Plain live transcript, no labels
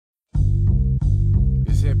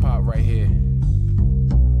hip-hop right here.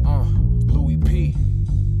 Louie P.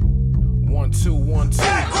 1, 2, 1, 2.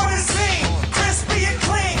 Back on the scene, crispy and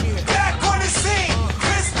clean. Back on the scene,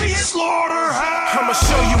 crispy and slaughterhouse. I'ma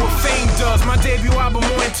show you what fame does. My debut album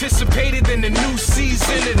more anticipated than the new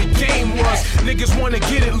season of the game was. Niggas wanna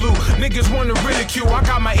get it, Lou. Niggas wanna ridicule. I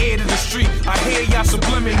got my ear to the street. I hear y'all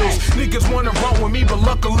subliminals. Niggas wanna run with me, but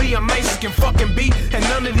luckily I'm nice as can fucking be. And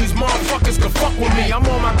none of these motherfuckers can fuck with me. I'm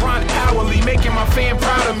on my grind hourly, making my fan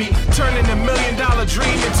proud of me. Turning a $1 million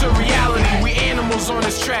dream into reality. We animals on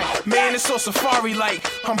this track. Man, it's so safari-like.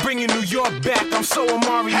 I'm bringing New York back. I'm so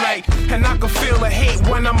Amari-like. And I can feel the hate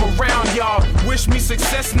when I'm around y'all. Wish me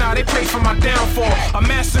success now, they pray for my downfall. I'm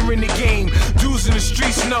mastering the game. Dudes in the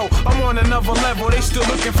streets know I'm on another level. They still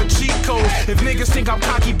looking for cheat codes. If niggas think I'm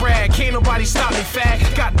cocky brag, can't nobody stop me, fag.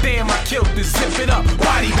 Goddamn, I killed this. Zip it up,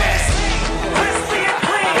 body bag. Crispy and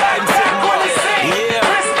clean. Back on the scene. Yeah.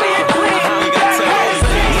 Crispy and clean.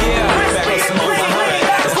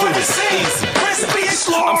 Let's do this easy.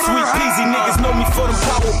 I'm Sweet Peezy, niggas know me for them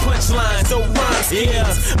power punchlines, dope rhyme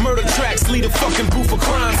schemes. Murder tracks lead a fucking booth of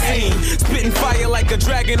crime scene. Spitting fire like a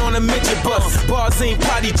dragon on a midget bus. Bars ain't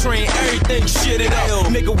potty trained, everything shitted up.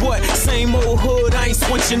 Nigga, what? Same old hood, I ain't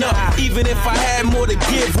switching up. Even if I had more to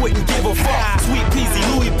give, wouldn't give a fuck. Sweet Peezy,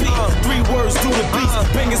 Louie P, 3 words do the beats.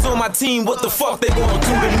 Bangers on my team, what the fuck they gon'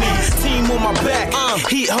 do to me? Team on my back,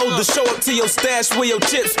 heat hold the show up to your stash where your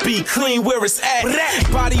chips be. Clean where it's at.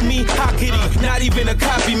 Body me, how could he? Not even a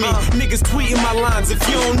copy me. Niggas tweeting my lines, if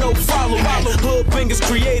you don't know, follow me. Hood bangers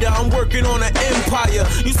creator, I'm working on an empire.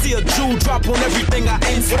 You see a jewel drop on everything I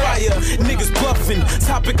inspire. Niggas bluffing,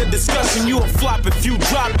 topic of discussion. You a flop if you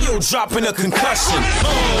drop, you'll drop in a concussion.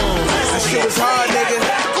 That shit was hard, nigga.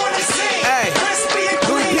 Hey,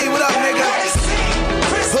 Louie P, what up, nigga?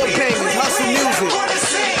 Hood bangers, hustle music,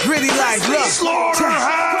 gritty life, look.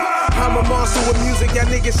 I'm a monster with music, y'all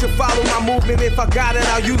niggas should follow my movement. If I got it,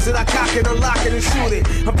 I'll use it, I cock it, unlock it, and shoot it.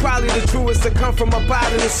 I'm probably the truest to come from up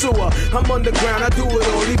out of the sewer. I'm underground, I do it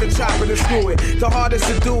all, even chopping and screw it. The hardest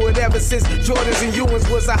to do it ever since Jordans and Ewins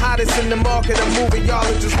was the hottest in the market. I'm moving, y'all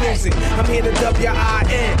are just losing. I'm here to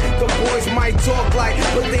W-I-N. The boys might talk like,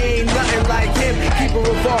 but they ain't nothing like him. Keep a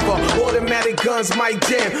revolver, automatic guns might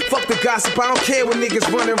jam. Fuck the gossip, I don't care what niggas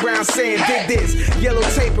running around saying. Dig this, yellow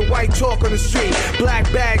tape and white chalk on the street.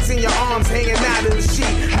 Black bags in your arms hanging out of the sheet.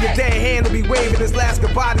 Your dead hand will be waving his last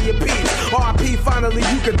goodbye to your piece. R.I.P. finally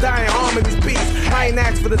you could die in harmony's peace. I ain't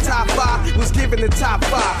asked for the top 5, was given the top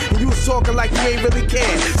 5. And you was talking like you ain't really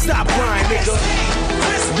care. Stop lying, nigga.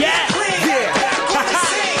 Yeah.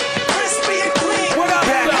 What up,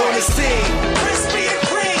 back on the scene?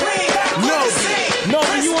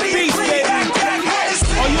 Nobi, you a beast, baby.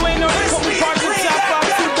 Oh, you ain't know the couple parts of the top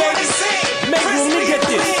 5 too, baby. Make room to get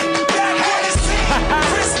this.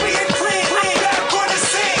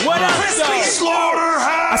 What up, though?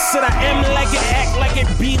 I said I am like it, act like it,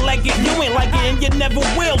 be like it. You ain't like it and you never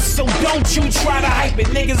will, so don't you try to hype it.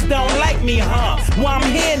 Niggas don't like me, huh? Well, I'm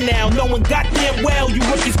here now, knowing goddamn well you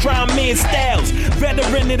rookies trying me in styles.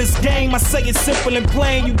 Veteran of this game, I say it simple and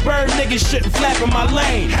plain. You bird niggas shouldn't flap in my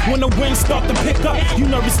lane. When the wind start to pick up, you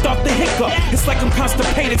nervous start to hiccup. It's like I'm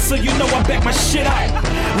constipated, so you know I back my shit up.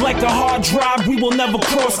 Like a hard drive, we will never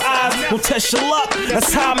cross eyes. We'll test your luck,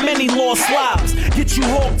 that's how many lost lives. Get you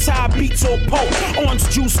hog tied, beats or poke. Orange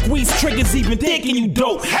juice, squeeze triggers, even thinking you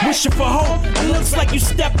dope. Wishing for hope, it looks like you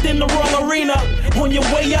stepped in the wrong arena. On your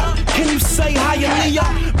way up, can you say hallelujah?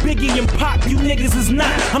 Biggie and Pop, you niggas is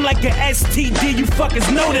not. I'm like an STD, you fuckers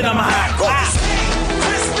know that I'm hot.